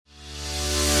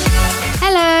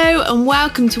Hello and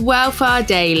welcome to Wellfar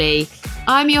Daily.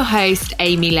 I'm your host,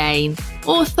 Amy Lane,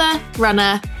 author,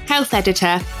 runner, health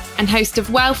editor, and host of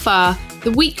Wellfar, the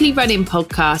weekly running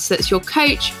podcast that's your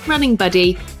coach, running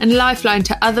buddy, and lifeline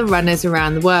to other runners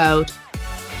around the world.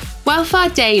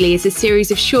 Wellfar Daily is a series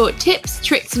of short tips,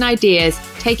 tricks, and ideas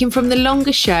taken from the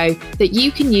longer show that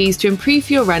you can use to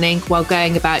improve your running while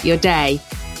going about your day.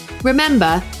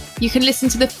 Remember, you can listen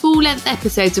to the full-length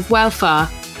episodes of Wellfar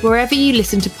wherever you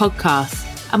listen to podcasts.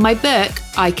 And my book,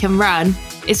 I Can Run,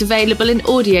 is available in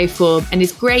audio form and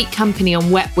is great company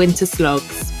on wet winter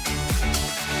slogs.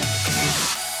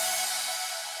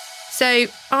 So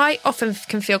I often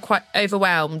can feel quite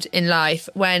overwhelmed in life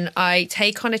when I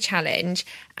take on a challenge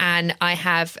and I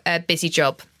have a busy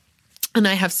job and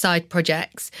I have side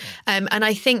projects. And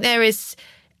I think there is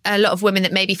a lot of women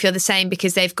that maybe feel the same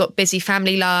because they've got busy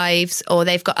family lives or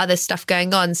they've got other stuff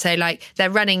going on. So like their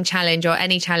running challenge or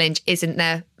any challenge isn't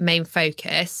their main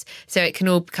focus. So it can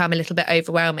all become a little bit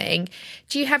overwhelming.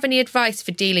 Do you have any advice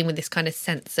for dealing with this kind of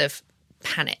sense of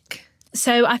panic?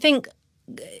 So I think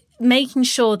making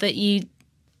sure that you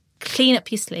clean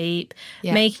up your sleep,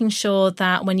 making sure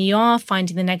that when you are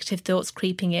finding the negative thoughts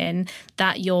creeping in,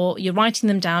 that you're writing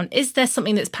them down. Is there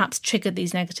something that's perhaps triggered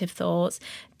these negative thoughts?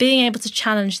 Being able to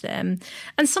challenge them.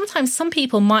 And sometimes some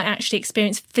people might actually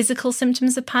experience physical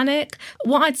symptoms of panic.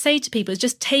 What I'd say to people is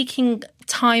just taking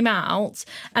time out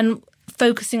and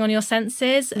focusing on your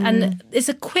senses. And it's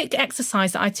a quick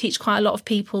exercise that I teach quite a lot of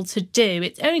people to do.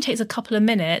 It only takes a couple of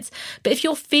minutes, but if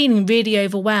you're feeling really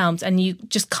overwhelmed and you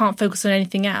just can't focus on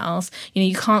anything else,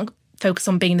 you can't focus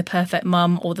on being the perfect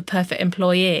mum or the perfect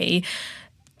employee,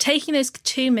 taking those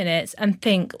 2 minutes and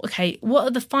think, okay, what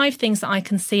are the 5 things that I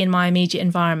can see in my immediate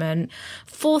environment?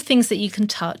 4 things that you can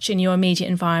touch in your immediate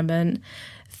environment,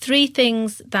 3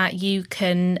 things that you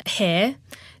can hear,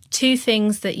 2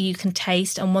 things that you can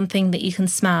taste, and 1 thing that you can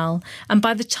smell. And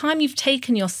by the time you've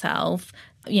taken yourself,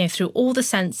 through all the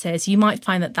senses, you might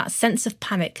find that sense of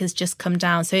panic has just come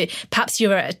down. So perhaps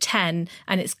you're at a 10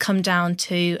 and it's come down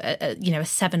to a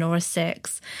 7 or a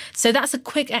 6. So that's a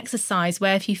quick exercise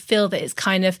where if you feel that it's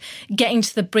kind of getting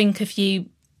to the brink of you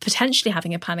potentially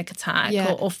having a panic attack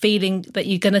or feeling that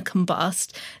you're going to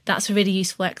combust, that's a really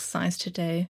useful exercise to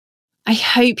do. I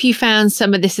hope you found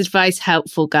some of this advice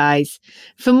helpful, guys.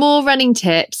 For more running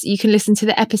tips, you can listen to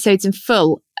the episodes in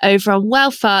full over on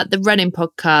Wellfar, the running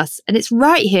podcast, and it's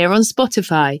right here on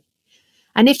Spotify.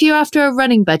 And if you're after a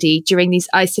running buddy during these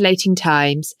isolating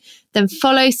times, then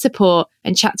follow, support,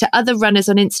 and chat to other runners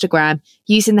on Instagram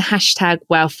using the hashtag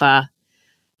Wellfar.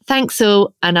 Thanks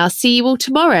all, and I'll see you all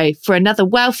tomorrow for another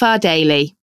Wellfar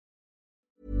Daily.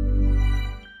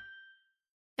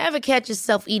 Ever catch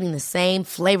yourself eating the same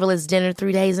flavorless dinner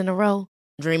 3 days in a row?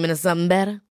 Dreaming of something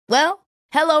better? Well,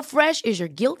 HelloFresh is your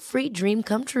guilt-free dream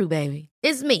come true, baby.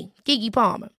 It's me, Keke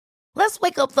Palmer. Let's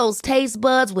wake up those taste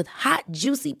buds with hot,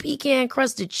 juicy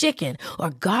pecan-crusted chicken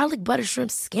or garlic butter shrimp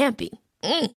scampi.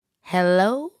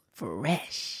 Hello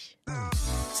Fresh.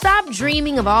 Stop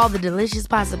dreaming of all the delicious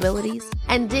possibilities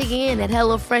and dig in at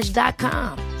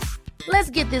HelloFresh.com. Let's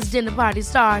get this dinner party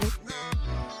started.